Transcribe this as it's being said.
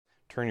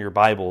Turn your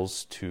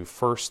Bibles to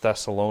 1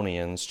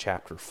 Thessalonians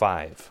chapter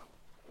 5.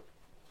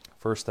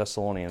 1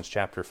 Thessalonians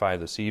chapter 5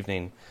 this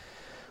evening.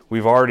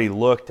 We've already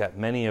looked at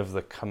many of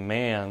the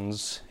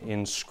commands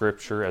in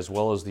Scripture as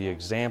well as the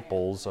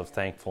examples of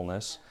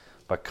thankfulness,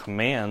 but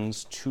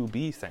commands to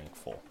be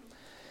thankful.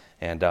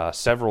 And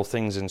several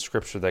things in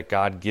Scripture that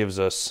God gives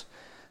us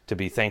to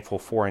be thankful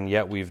for, and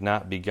yet we've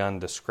not begun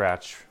to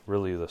scratch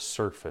really the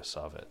surface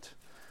of it.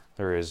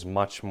 There is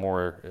much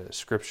more.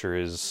 Scripture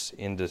is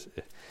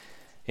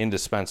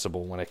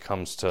indispensable when it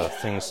comes to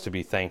things to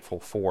be thankful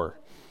for.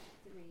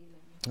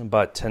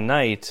 But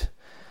tonight,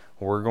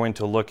 we're going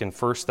to look in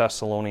 1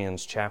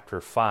 Thessalonians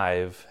chapter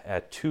 5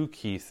 at two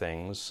key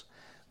things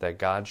that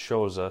God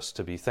shows us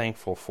to be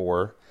thankful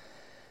for,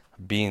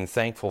 being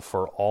thankful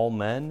for all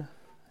men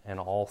and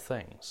all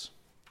things.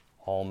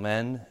 All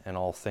men and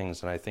all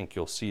things, and I think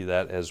you'll see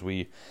that as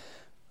we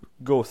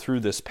go through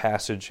this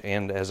passage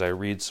and as I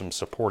read some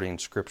supporting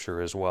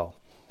scripture as well.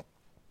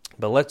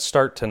 But let's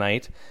start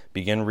tonight,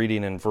 begin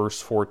reading in verse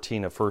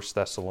 14 of 1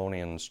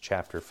 Thessalonians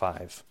chapter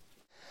 5.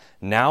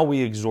 Now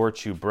we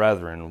exhort you,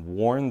 brethren,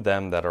 warn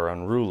them that are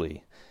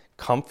unruly,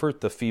 comfort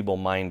the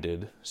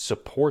feeble-minded,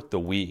 support the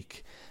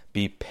weak,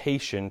 be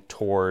patient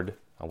toward,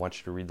 I want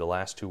you to read the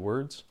last two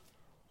words.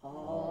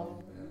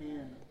 All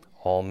men.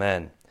 All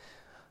men.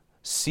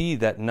 See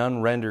that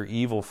none render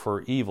evil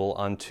for evil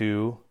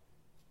unto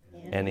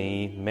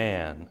any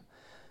man,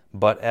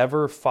 but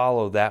ever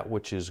follow that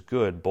which is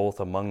good, both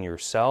among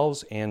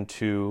yourselves and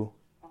to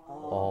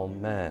all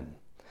men.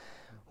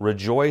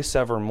 Rejoice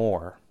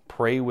evermore,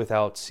 pray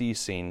without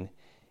ceasing,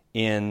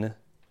 in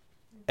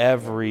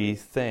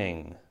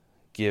everything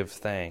give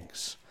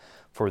thanks,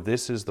 for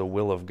this is the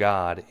will of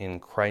God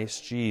in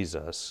Christ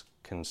Jesus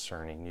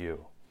concerning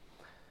you.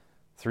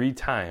 3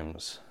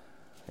 times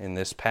in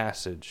this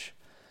passage,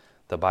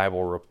 the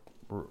Bible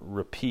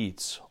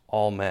repeats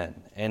all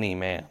men, any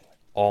man,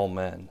 all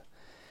men.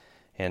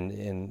 And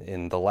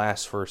in the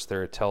last verse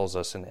there it tells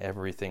us, in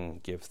everything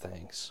give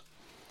thanks.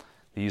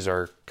 These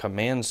are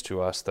commands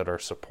to us that are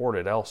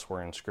supported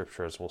elsewhere in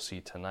Scripture, as we'll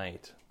see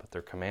tonight, but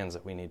they're commands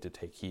that we need to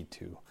take heed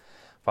to.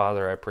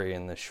 Father, I pray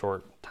in this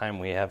short time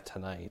we have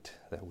tonight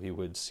that we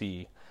would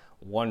see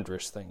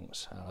wondrous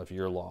things out of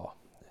your law,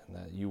 and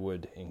that you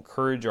would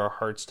encourage our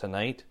hearts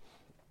tonight,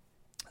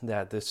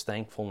 that this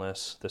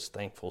thankfulness, this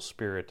thankful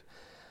spirit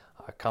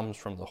comes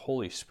from the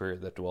Holy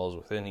Spirit that dwells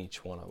within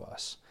each one of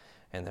us,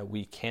 and that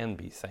we can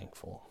be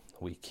thankful.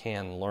 We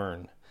can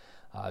learn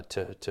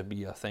to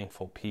be a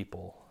thankful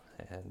people,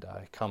 and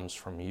it comes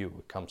from you.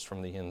 It comes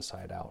from the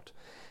inside out.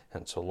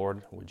 And so,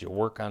 Lord, would you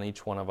work on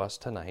each one of us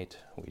tonight?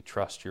 We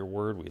trust your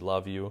word. We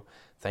love you.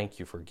 Thank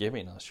you for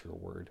giving us your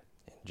word.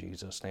 In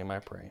Jesus' name I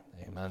pray.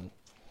 Amen.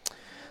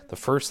 The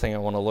first thing I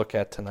want to look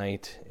at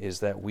tonight is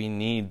that we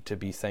need to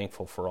be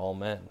thankful for all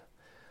men.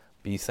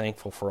 Be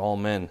thankful for all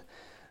men.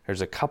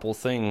 There's a couple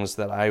things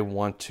that I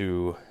want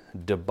to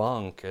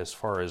debunk as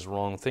far as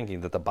wrong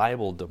thinking that the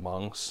Bible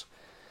debunks.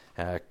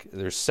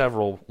 There's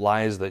several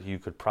lies that you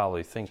could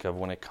probably think of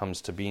when it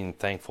comes to being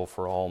thankful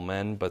for all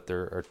men, but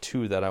there are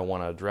two that I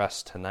want to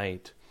address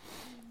tonight.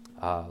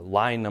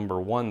 Lie number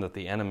one that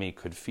the enemy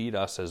could feed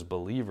us as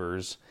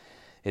believers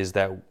is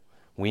that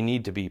we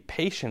need to be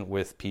patient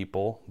with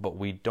people, but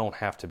we don't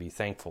have to be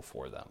thankful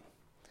for them.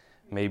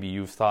 Maybe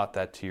you've thought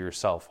that to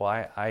yourself.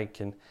 Well,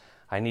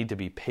 I need to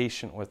be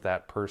patient with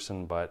that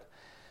person, but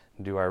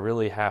do I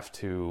really have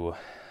to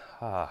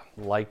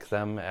like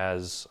them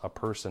as a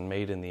person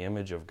made in the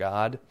image of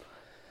God?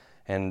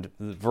 And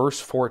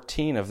verse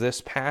 14 of this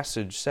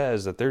passage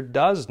says that there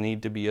does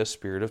need to be a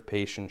spirit of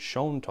patience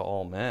shown to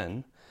all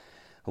men.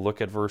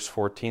 Look at verse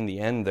 14, the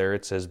end there,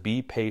 it says,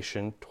 be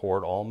patient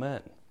toward all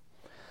men.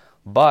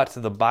 But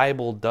the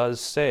Bible does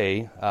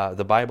say,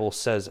 the Bible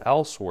says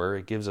elsewhere,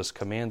 it gives us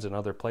commands in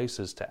other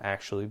places to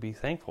actually be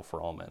thankful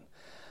for all men.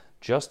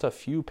 Just a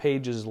few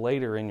pages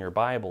later in your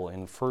Bible,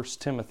 in 1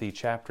 Timothy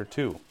chapter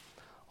 2,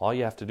 all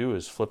you have to do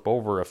is flip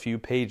over a few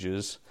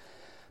pages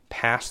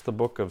past the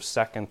book of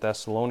 2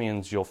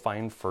 Thessalonians, you'll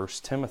find 1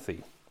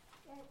 Timothy.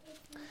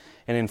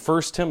 And in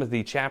 1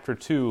 Timothy chapter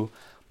 2,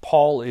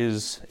 Paul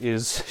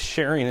is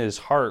sharing his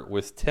heart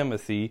with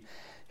Timothy,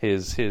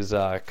 his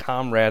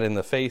comrade in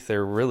the faith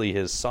there, really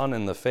his son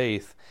in the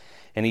faith.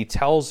 And he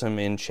tells him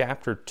in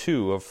chapter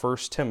 2 of 1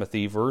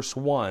 Timothy, verse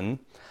 1,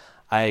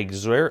 I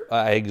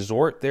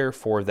exhort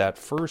therefore that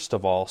first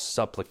of all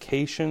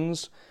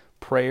supplications,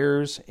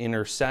 prayers,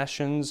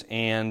 intercessions,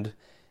 and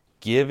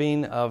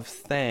giving of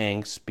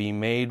thanks be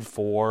made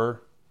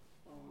for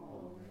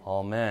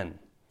all men.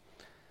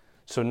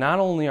 So not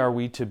only are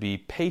we to be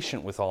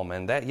patient with all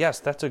men,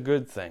 that's a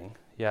good thing.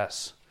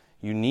 Yes,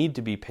 you need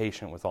to be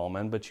patient with all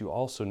men, but you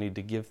also need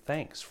to give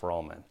thanks for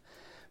all men.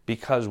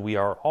 Because we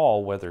are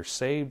all, whether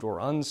saved or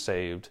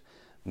unsaved,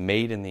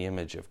 made in the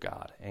image of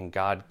God, and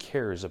God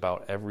cares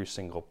about every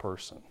single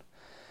person.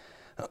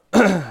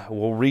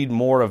 We'll read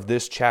more of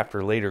this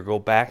chapter later. Go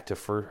back to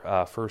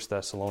 1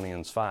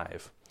 Thessalonians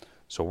 5.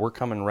 So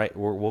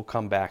we'll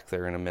come back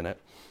there in a minute.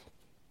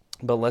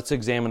 But let's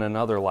examine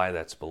another lie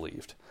that's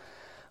believed.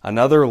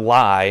 Another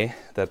lie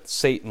that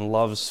Satan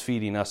loves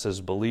feeding us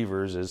as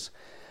believers is,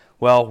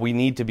 well, we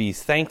need to be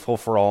thankful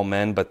for all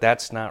men, but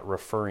that's not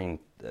referring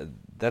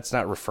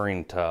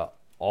to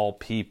all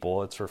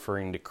people. It's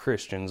referring to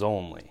Christians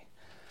only.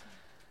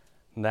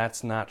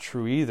 That's not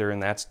true either,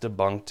 and that's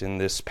debunked in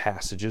this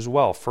passage as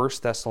well. 1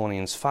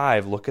 Thessalonians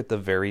 5, look at the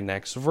very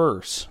next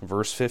verse,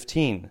 verse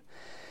 15.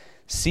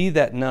 See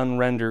that none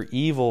render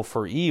evil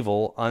for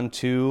evil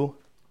unto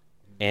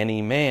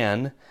any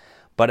man,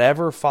 but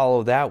ever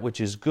follow that which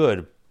is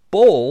good,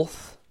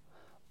 both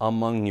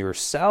among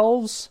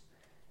yourselves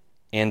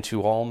and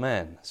to all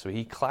men. So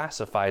he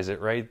classifies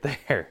it right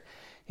there.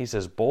 He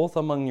says, both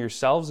among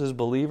yourselves as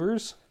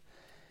believers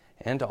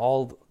and to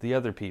all the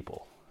other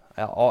people,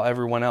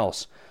 everyone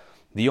else.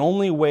 The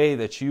only way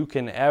that you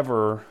can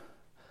ever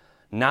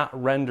not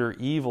render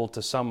evil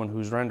to someone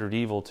who's rendered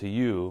evil to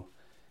you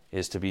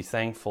is to be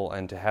thankful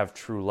and to have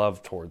true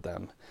love toward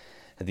them.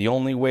 The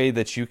only way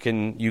that you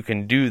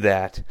can do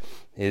that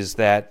is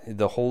that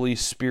the Holy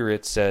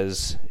Spirit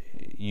says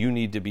you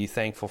need to be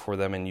thankful for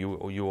them and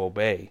you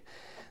obey.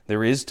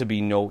 There is to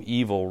be no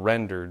evil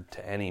rendered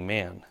to any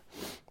man.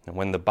 And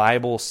when the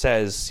Bible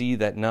says, see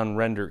that none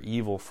render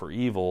evil for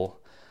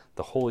evil,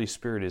 the Holy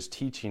Spirit is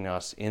teaching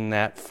us in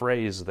that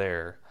phrase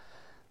there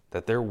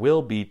that there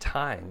will be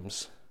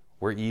times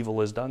where evil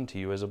is done to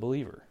you as a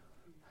believer.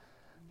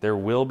 There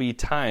will be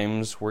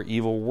times where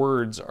evil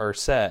words are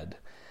said.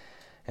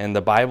 And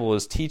the Bible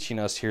is teaching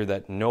us here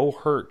that no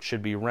hurt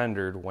should be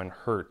rendered when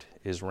hurt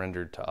is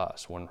rendered to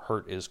us, when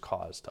hurt is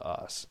caused to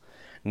us.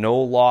 No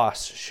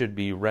loss should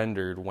be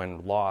rendered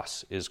when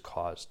loss is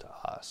caused to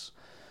us.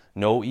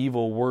 No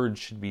evil words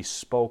should be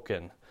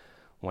spoken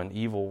when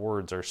evil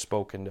words are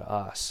spoken to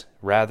us.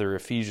 Rather,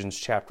 Ephesians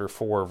chapter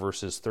 4,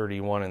 verses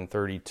 31 and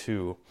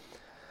 32,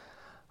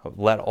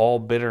 let all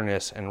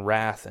bitterness and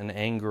wrath and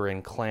anger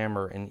and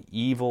clamor and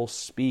evil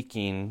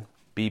speaking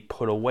be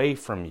put away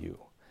from you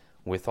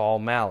with all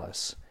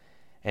malice,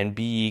 and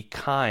be ye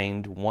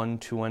kind one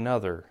to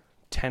another,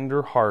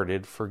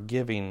 tender-hearted,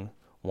 forgiving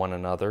one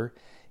another,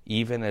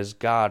 even as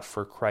God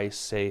for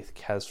Christ's sake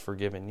has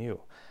forgiven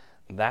you.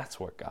 That's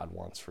what God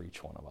wants for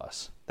each one of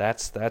us.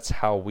 That's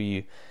how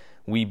we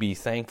be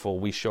thankful.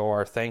 We show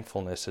our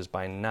thankfulness is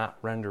by not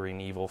rendering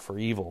evil for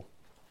evil.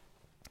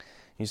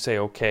 You say,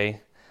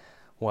 okay,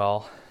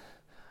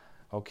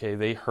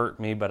 they hurt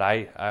me, but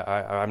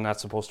I'm not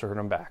supposed to hurt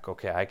them back.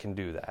 Okay, I can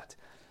do that.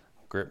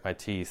 Grit my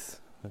teeth,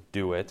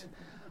 do it.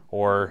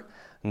 Or,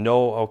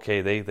 no,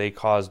 okay, they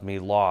caused me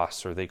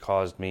loss, or they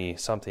caused me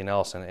something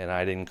else, and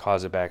I didn't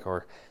cause it back.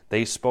 Or,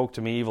 they spoke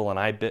to me evil, and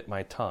I bit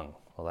my tongue.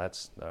 Well,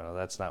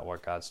 that's not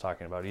what God's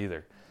talking about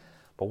either.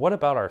 But what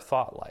about our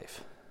thought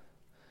life?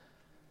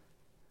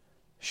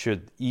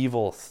 Should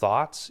evil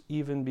thoughts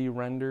even be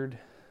rendered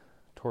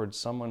towards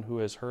someone who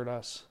has hurt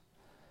us?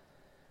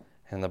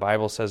 And the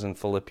Bible says in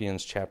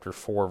Philippians chapter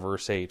 4,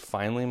 verse 8,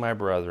 finally, my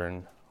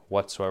brethren,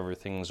 whatsoever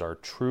things are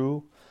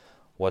true,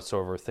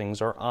 whatsoever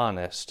things are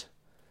honest,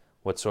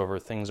 whatsoever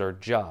things are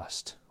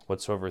just,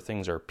 whatsoever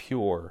things are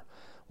pure,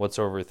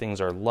 whatsoever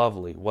things are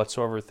lovely,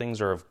 whatsoever things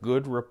are of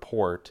good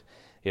report,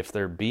 if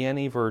there be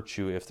any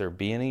virtue, if there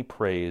be any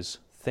praise,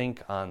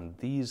 think on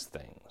these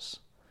things.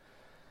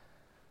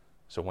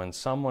 So when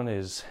someone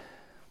has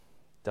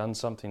done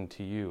something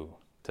to you,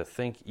 to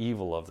think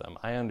evil of them,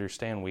 I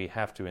understand we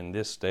have to in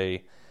this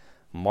day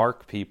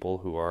mark people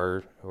who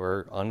are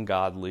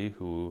ungodly,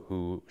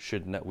 who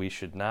we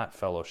should not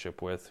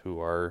fellowship with, who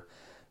are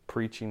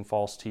preaching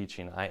false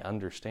teaching. I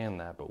understand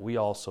that, but we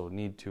also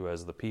need to,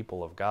 as the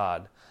people of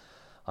God,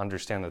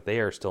 understand that they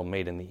are still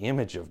made in the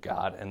image of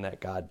God and that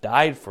God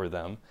died for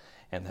them,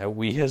 and that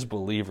we as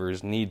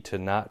believers need to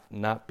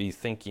not be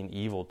thinking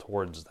evil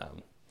towards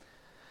them.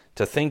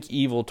 To think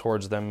evil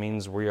towards them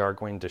means we are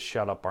going to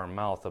shut up our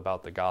mouth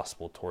about the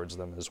gospel towards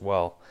them as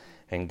well.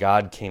 And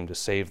God came to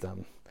save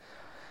them.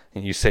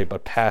 And you say,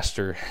 but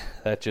Pastor,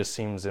 that just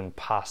seems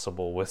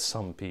impossible with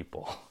some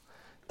people.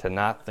 To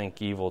not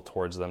think evil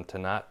towards them, to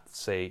not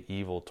say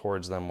evil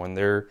towards them when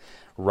they're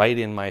right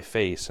in my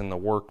face in the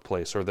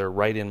workplace, or they're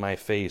right in my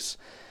face.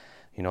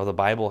 You know, the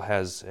Bible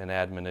has an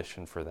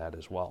admonition for that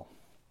as well.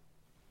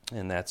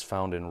 And that's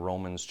found in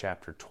Romans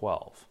chapter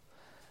 12.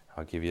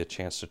 I'll give you a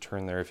chance to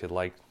turn there if you'd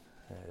like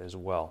as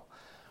well.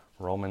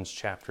 Romans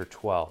chapter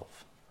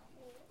 12.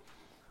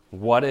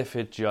 What if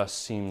it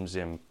just seems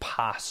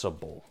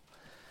impossible?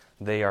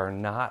 They are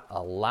not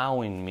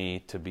allowing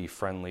me to be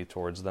friendly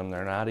towards them.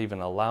 They're not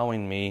even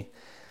allowing me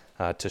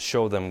to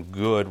show them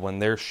good when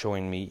they're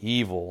showing me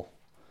evil.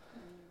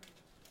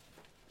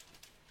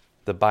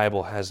 The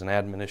Bible has an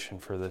admonition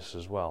for this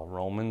as well.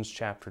 Romans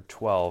chapter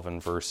 12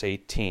 and verse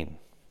 18.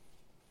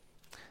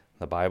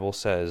 The Bible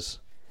says,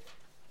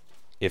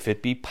 if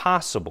it be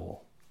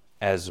possible,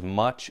 as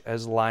much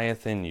as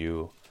lieth in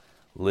you,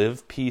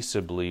 live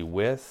peaceably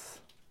with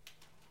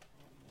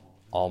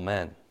all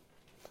men.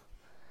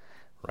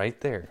 Right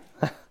there.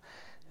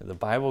 The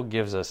Bible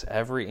gives us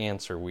every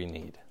answer we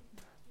need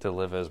to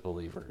live as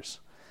believers.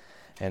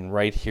 And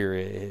right here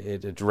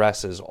it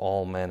addresses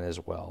all men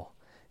as well.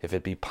 If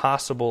it be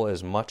possible,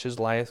 as much as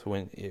lieth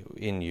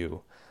in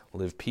you,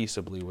 live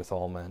peaceably with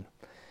all men.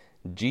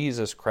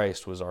 Jesus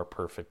Christ was our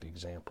perfect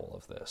example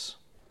of this.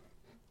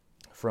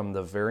 From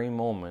the very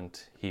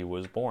moment he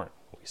was born,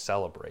 we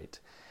celebrate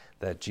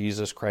that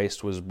Jesus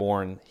Christ was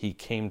born. He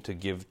came to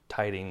give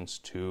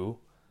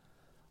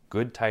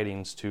good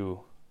tidings to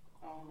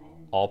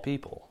all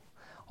people,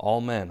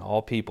 all men,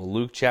 all people.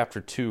 Luke chapter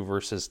 2,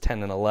 verses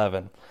 10 and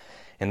 11.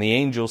 And the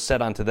angel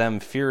said unto them,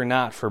 Fear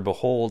not, for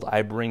behold,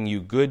 I bring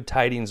you good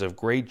tidings of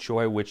great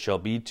joy, which shall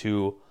be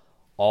to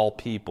all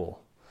people.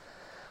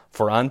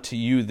 For unto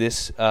you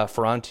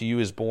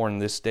is born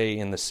this day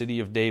in the city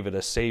of David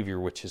a Savior,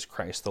 which is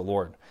Christ the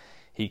Lord.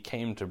 He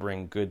came to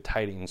bring good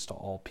tidings to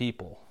all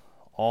people,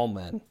 all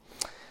men.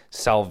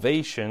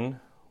 Salvation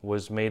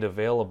was made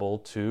available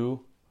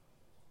to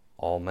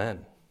all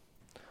men.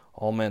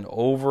 All men,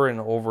 over and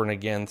over and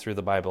again through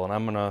the Bible. And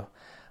I'm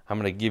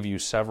going to give you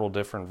several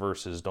different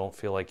verses. Don't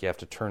feel like you have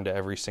to turn to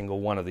every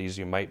single one of these.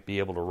 You might be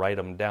able to write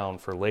them down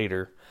for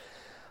later.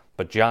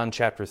 But John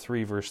chapter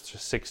 3, verse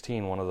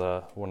 16, one of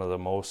the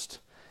most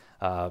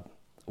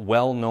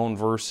well-known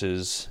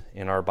verses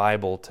in our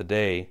Bible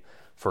today.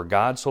 For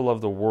God so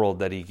loved the world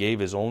that he gave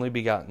his only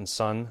begotten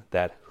Son,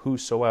 that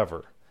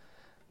whosoever,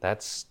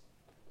 that's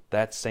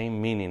that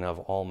same meaning of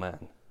all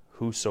men,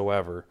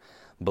 whosoever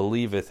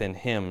believeth in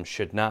him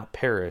should not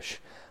perish,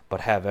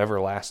 but have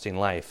everlasting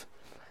life.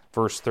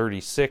 Verse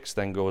 36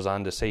 then goes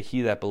on to say,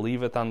 He that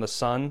believeth on the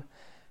Son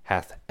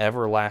hath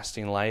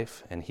everlasting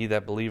life, and he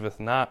that believeth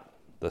not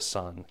the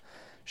Son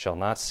shall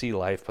not see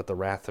life, but the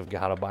wrath of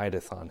God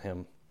abideth on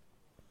him.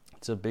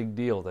 It's a big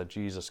deal that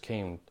Jesus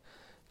came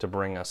to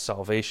bring us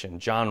salvation.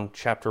 John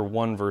chapter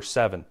 1, verse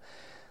 7.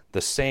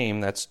 The same,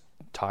 that's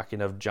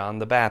talking of John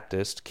the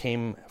Baptist,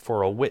 came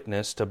for a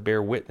witness to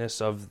bear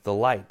witness of the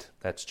light,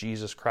 that's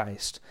Jesus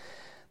Christ,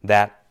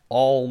 that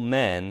all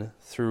men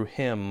through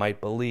him might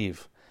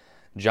believe.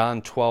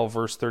 John 12,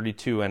 verse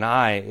 32, And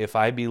I, if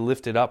I be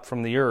lifted up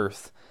from the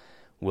earth,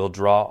 will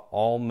draw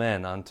all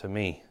men unto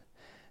me.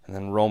 And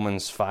then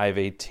Romans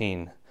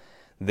 5:18,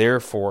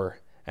 Therefore,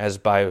 as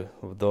by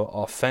the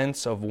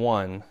offense of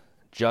one,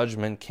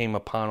 judgment came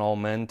upon all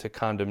men to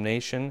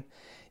condemnation,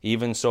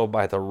 even so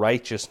by the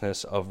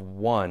righteousness of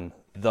one,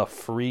 the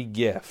free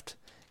gift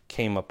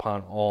came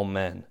upon all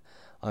men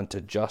unto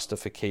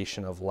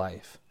justification of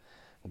life.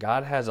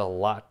 God has a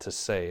lot to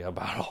say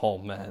about all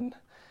men.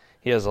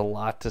 He has a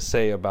lot to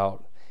say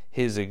about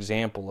his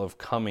example of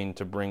coming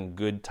to bring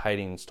good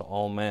tidings to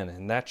all men,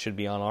 and that should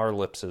be on our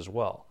lips as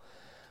well.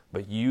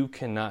 But you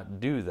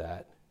cannot do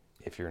that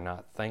if you're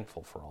not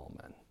thankful for all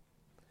men.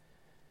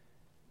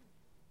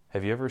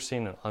 Have you ever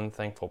seen an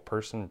unthankful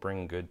person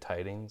bring good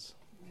tidings?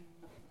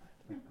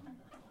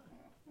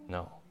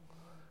 No.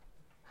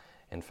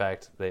 In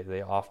fact,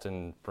 they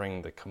often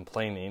bring the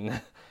complaining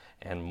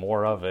and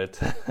more of it,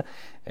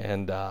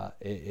 and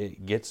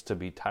it gets to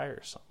be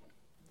tiresome.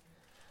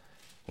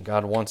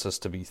 God wants us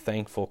to be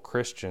thankful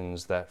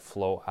Christians that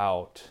flow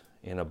out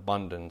in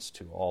abundance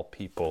to all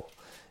people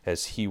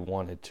as he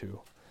wanted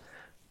to.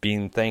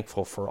 Being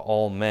thankful for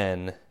all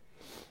men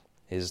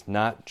is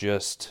not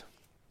just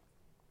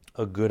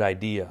a good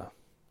idea.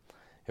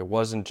 It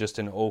wasn't just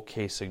an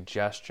okay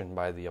suggestion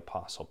by the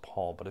Apostle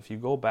Paul. But if you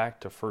go back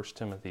to 1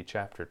 Timothy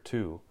chapter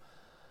 2,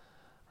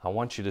 I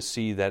want you to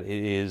see that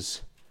it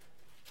is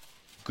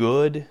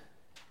good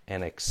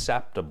and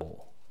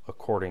acceptable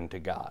according to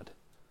God.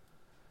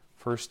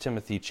 1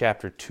 Timothy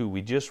chapter 2,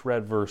 we just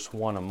read verse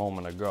 1 a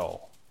moment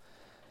ago.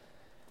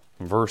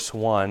 In verse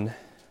 1,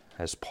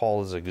 as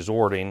Paul is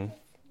exhorting,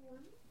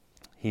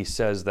 he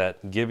says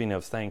that giving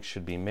of thanks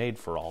should be made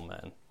for all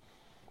men.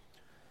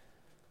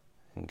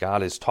 And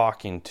God is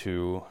talking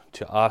to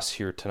us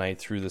here tonight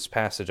through this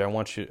passage. I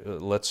want you,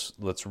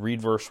 let's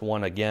read verse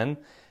 1 again,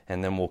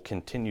 and then we'll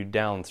continue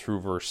down through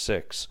verse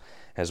 6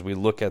 as we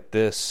look at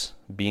this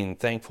being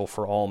thankful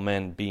for all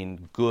men,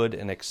 being good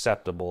and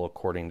acceptable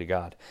according to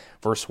God.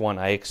 Verse 1,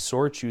 I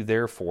exhort you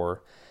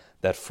therefore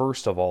that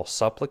first of all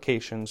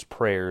supplications,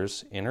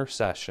 prayers,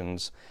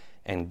 intercessions,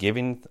 and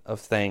giving of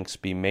thanks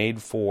be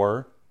made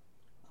for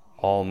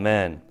all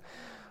men,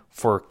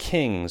 for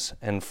kings,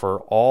 and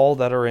for all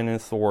that are in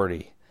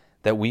authority,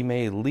 that we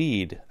may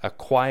lead a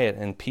quiet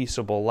and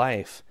peaceable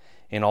life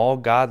in all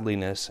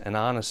godliness and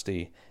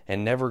honesty,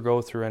 and never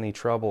go through any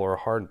trouble or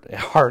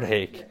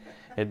heartache.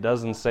 It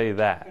doesn't say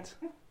that.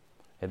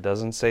 It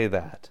doesn't say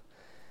that.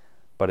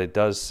 But it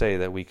does say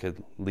that we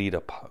could lead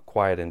a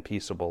quiet and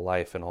peaceable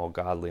life in all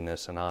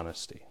godliness and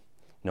honesty,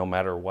 no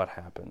matter what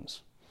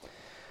happens.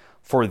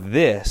 For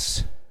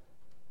this,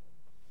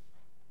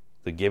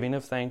 the giving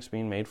of thanks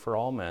being made for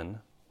all men,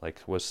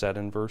 like was said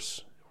in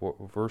verse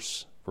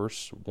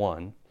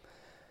 1,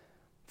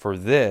 for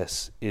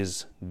this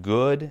is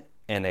good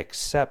and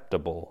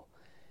acceptable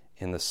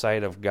in the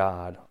sight of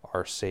God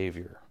our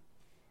Savior.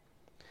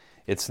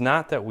 It's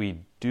not that we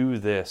do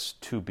this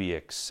to be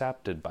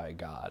accepted by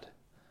God,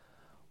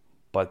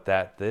 but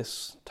that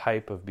this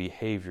type of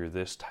behavior,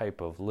 this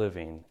type of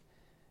living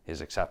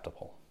is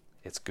acceptable.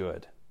 It's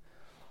good.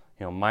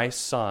 My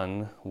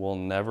son will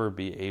never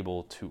be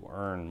able to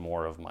earn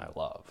more of my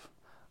love.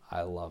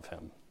 I love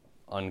him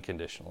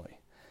unconditionally,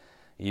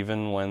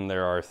 even when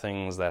there are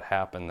things that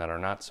happen that are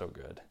not so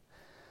good.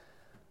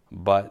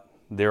 But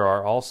there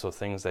are also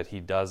things that he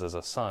does as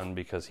a son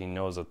because he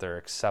knows that they're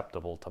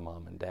acceptable to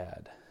mom and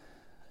dad.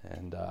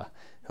 And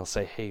he'll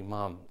say, hey,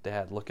 Mom,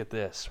 Dad, look at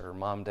this. Or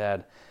Mom,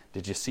 Dad,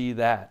 did you see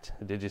that?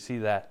 Did you see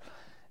that?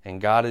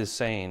 And God is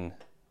saying,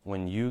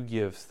 when you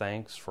give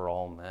thanks for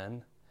all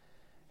men,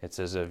 it's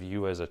as if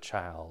you as a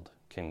child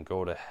can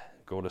go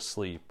to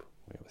sleep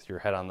with your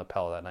head on the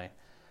pillow that night.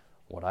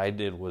 What I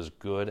did was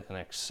good and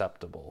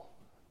acceptable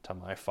to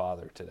my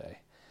Father today.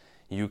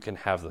 You can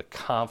have the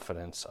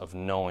confidence of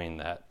knowing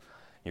that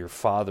your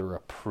Father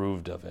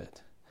approved of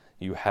it.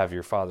 You have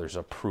your Father's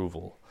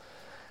approval.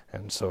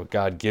 And so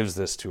God gives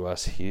this to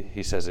us.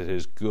 He says it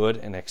is good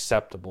and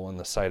acceptable in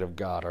the sight of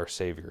God, our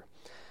Savior.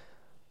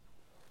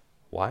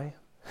 Why?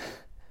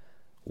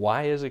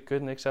 Why is it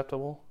good and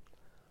acceptable?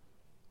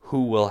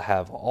 Who will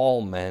have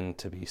all men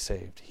to be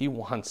saved. He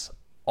wants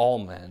all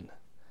men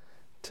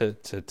to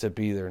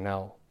be there.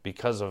 Now,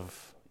 because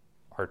of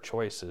our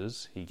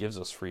choices, he gives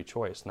us free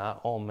choice. Not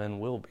all men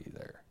will be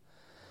there.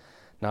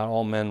 Not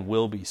all men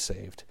will be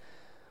saved.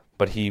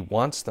 But he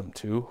wants them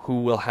to,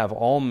 who will have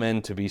all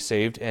men to be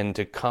saved and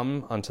to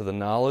come unto the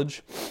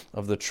knowledge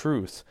of the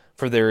truth.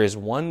 For there is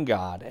one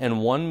God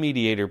and one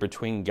mediator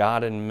between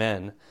God and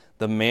men,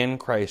 the man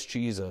Christ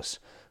Jesus,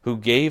 who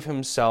gave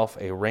himself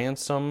a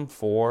ransom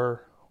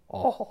for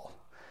all,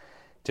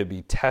 to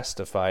be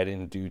testified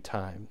in due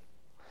time.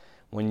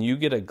 When you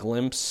get a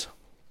glimpse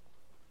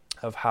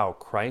of how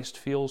Christ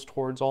feels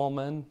towards all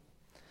men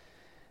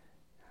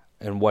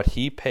and what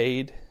he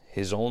paid,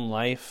 his own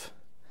life,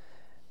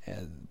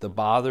 and the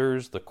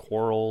bothers, the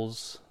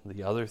quarrels,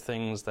 the other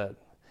things that,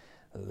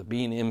 the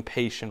being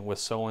impatient with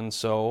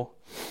so-and-so,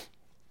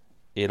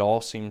 it all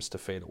seems to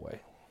fade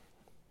away.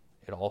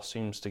 It all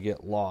seems to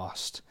get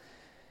lost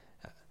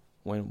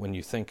when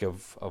you think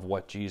of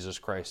what Jesus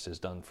Christ has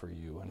done for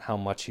you and how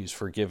much he's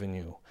forgiven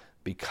you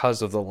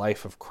because of the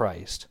life of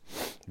Christ.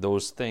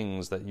 Those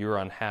things that you're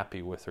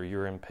unhappy with or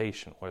you're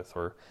impatient with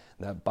or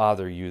that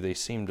bother you, they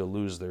seem to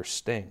lose their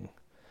sting.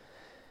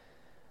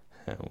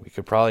 And we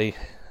could probably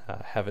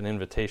have an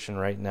invitation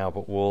right now,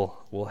 but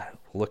we'll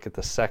look at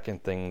the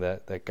second thing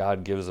that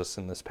God gives us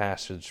in this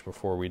passage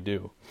before we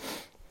do.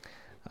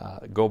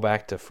 Go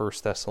back to 1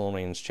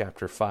 Thessalonians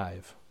chapter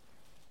 5.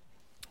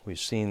 We've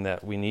seen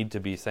that we need to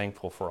be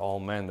thankful for all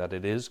men, that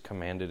it is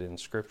commanded in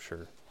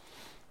Scripture.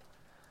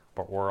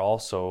 But we're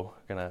also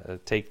going to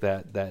take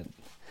that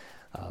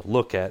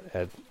look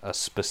at a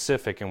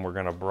specific, and we're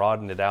going to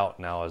broaden it out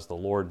now as the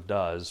Lord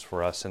does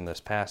for us in this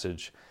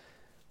passage.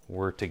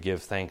 We're to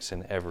give thanks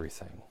in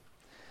everything.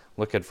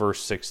 Look at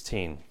verse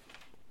 16.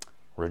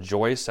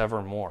 Rejoice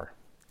evermore.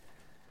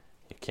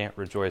 You can't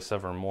rejoice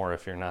evermore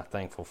if you're not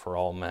thankful for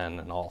all men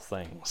and all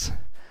things.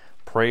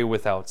 Pray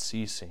without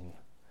ceasing.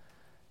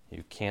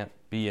 You can't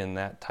be in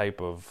that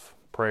type of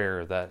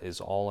prayer that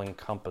is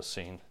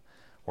all-encompassing,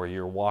 where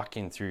you're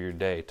walking through your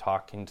day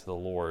talking to the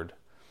Lord,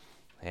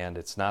 and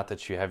it's not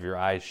that you have your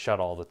eyes shut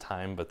all the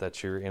time, but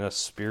that you're in a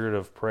spirit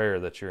of prayer,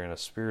 that you're in a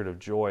spirit of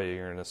joy,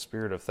 you're in a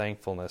spirit of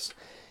thankfulness.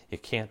 You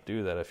can't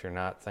do that if you're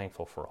not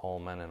thankful for all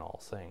men and all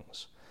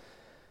things.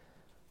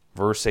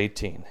 Verse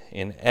 18,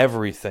 in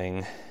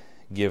everything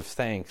give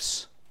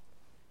thanks,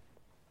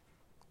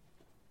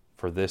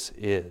 for this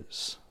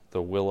is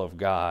the will of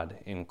God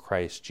in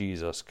Christ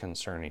Jesus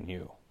concerning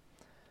you.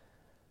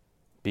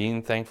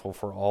 Being thankful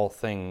for all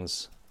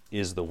things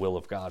is the will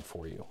of God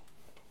for you.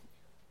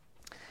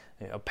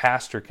 A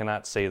pastor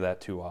cannot say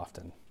that too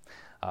often.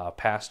 A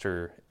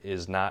pastor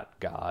is not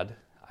God.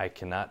 I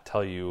cannot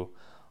tell you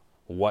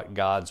what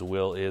God's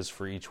will is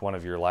for each one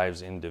of your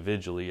lives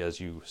individually as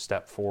you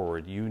step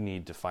forward. You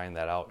need to find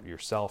that out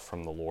yourself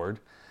from the Lord.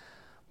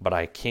 But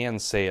I can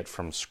say it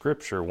from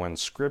Scripture when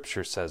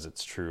Scripture says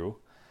it's true.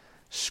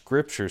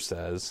 Scripture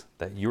says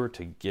that you're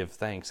to give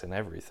thanks in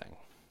everything.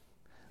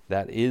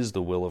 That is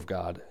the will of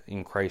God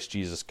in Christ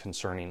Jesus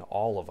concerning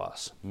all of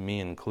us, me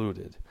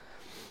included.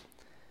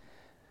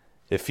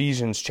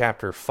 Ephesians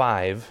chapter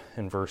 5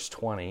 and verse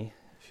 20.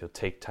 If you'll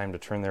take time to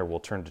turn there, we'll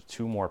turn to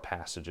two more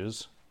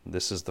passages.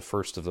 This is the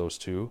first of those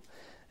two.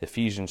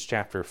 Ephesians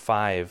chapter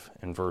 5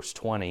 and verse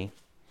 20.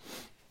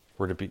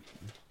 We're to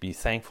be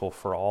thankful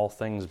for all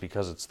things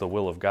because it's the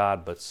will of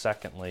God, but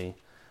secondly,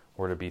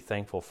 we're to be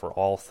thankful for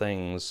all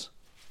things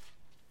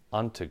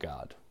unto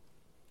God.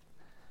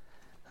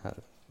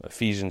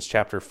 Ephesians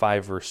chapter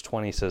 5 verse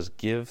 20 says,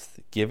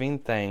 giving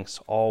thanks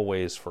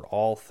always for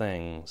all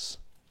things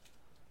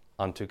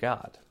unto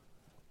God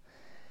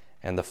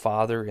and the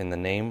Father in the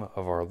name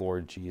of our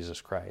Lord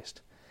Jesus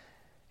Christ.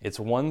 It's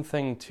one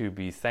thing to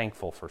be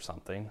thankful for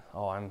something.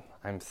 Oh,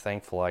 I'm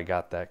thankful I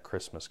got that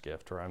Christmas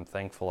gift, or I'm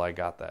thankful I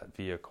got that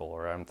vehicle,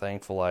 or I'm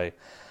thankful I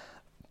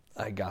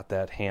got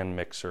that hand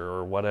mixer,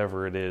 or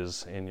whatever it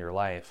is in your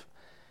life.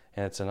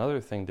 And it's another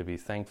thing to be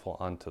thankful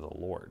unto the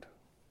Lord.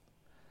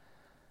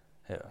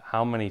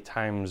 How many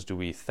times do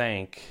we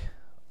thank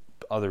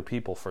other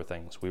people for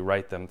things. We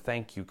write them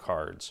thank you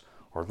cards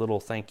or little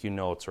thank you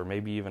notes, or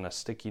maybe even a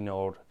sticky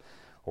note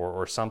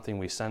or something.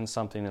 We send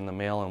something in the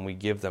mail and we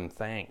give them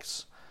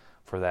thanks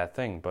for that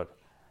thing. But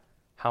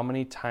how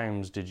many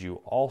times did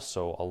you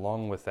also,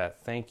 along with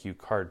that thank you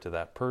card to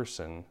that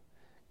person,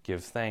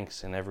 give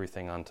thanks in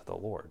everything unto the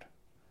Lord?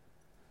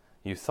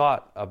 You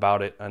thought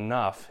about it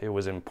enough, it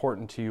was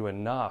important to you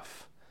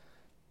enough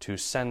to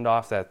send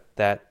off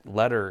that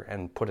letter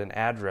and put an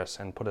address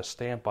and put a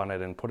stamp on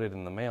it and put it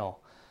in the mail.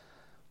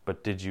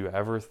 But did you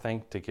ever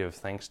think to give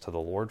thanks to the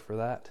Lord for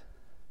that?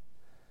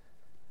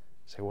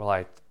 Say, well,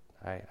 I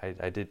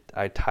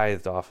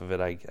tithed off of it.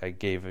 I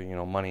gave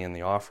money in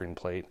the offering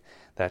plate.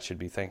 That should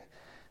be thank.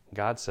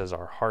 God says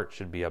our heart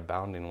should be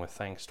abounding with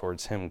thanks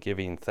towards Him,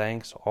 giving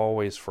thanks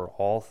always for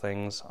all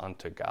things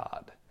unto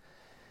God.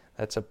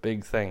 That's a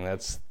big thing.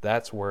 That's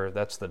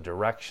the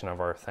direction of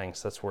our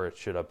thanks. That's where it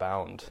should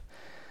abound.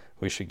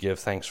 We should give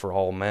thanks for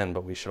all men,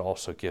 but we should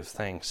also give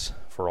thanks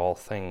for all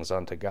things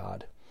unto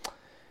God.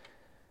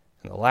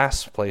 And the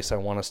last place I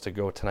want us to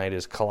go tonight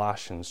is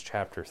Colossians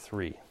chapter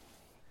 3.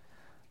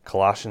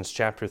 Colossians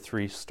chapter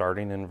 3,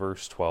 starting in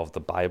verse 12,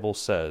 the Bible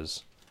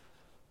says,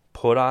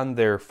 "Put on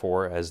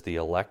therefore as the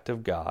elect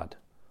of God,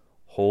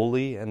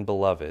 holy and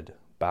beloved,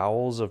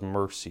 bowels of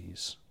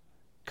mercies,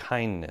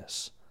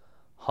 kindness,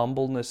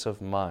 humbleness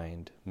of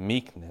mind,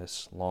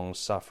 meekness,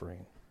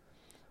 long-suffering,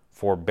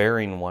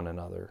 forbearing one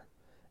another,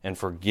 and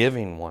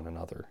forgiving one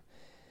another.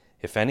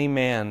 If any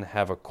man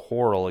have a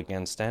quarrel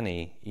against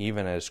any,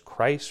 even as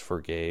Christ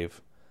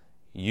forgave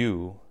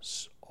you,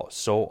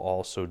 so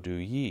also do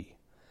ye.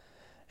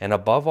 And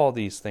above all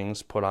these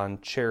things put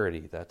on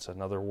charity." That's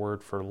another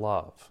word for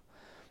love.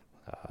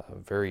 A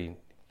very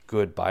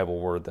good Bible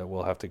word that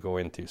we'll have to go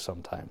into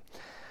sometime.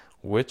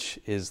 "Which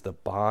is the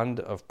bond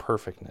of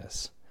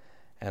perfectness.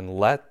 And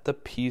let the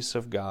peace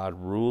of God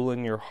rule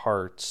in your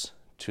hearts,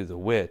 to the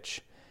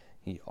which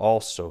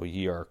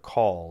ye are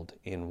called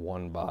in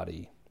one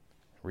body."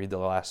 Read the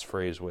last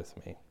phrase with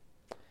me.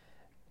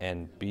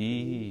 "And be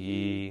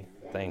ye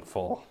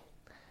thankful."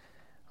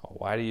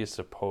 Why do you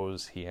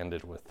suppose he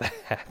ended with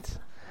that?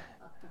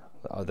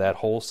 That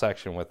whole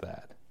section with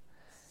that.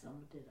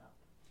 Summed it up.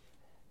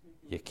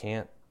 You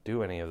can't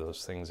do any of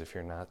those things if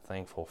you're not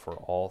thankful for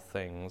all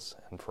things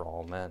and for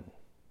all men.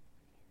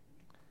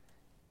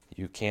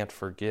 You can't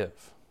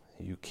forgive.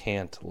 You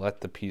can't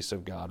let the peace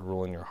of God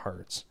rule in your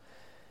hearts.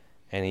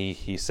 And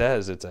he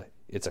says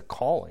it's a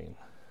calling,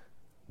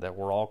 that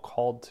we're all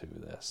called to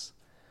this.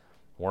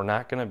 We're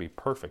not going to be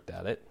perfect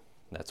at it.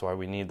 That's why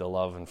we need the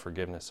love and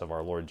forgiveness of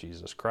our Lord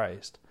Jesus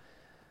Christ.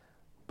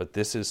 But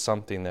this is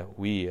something that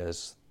we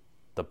as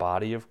the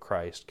body of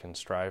Christ can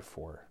strive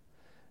for,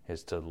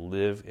 is to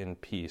live in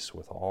peace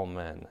with all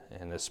men,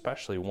 and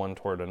especially one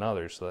toward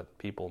another, so that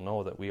people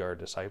know that we are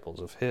disciples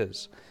of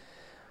His.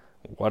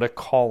 What a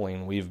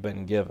calling we've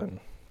been given,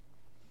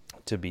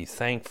 to be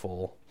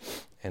thankful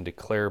and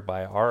declare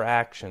by our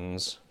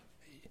actions.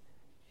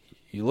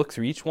 You look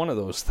through each one of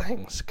those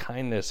things: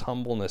 kindness,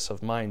 humbleness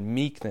of mind,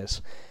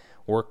 meekness.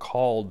 We're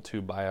called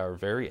to, by our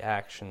very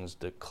actions,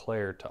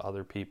 declare to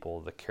other people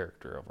the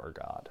character of our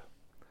God.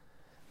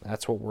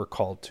 That's what we're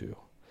called to.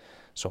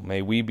 So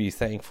may we be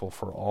thankful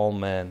for all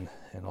men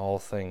and all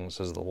things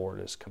as the Lord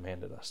has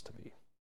commanded us to be.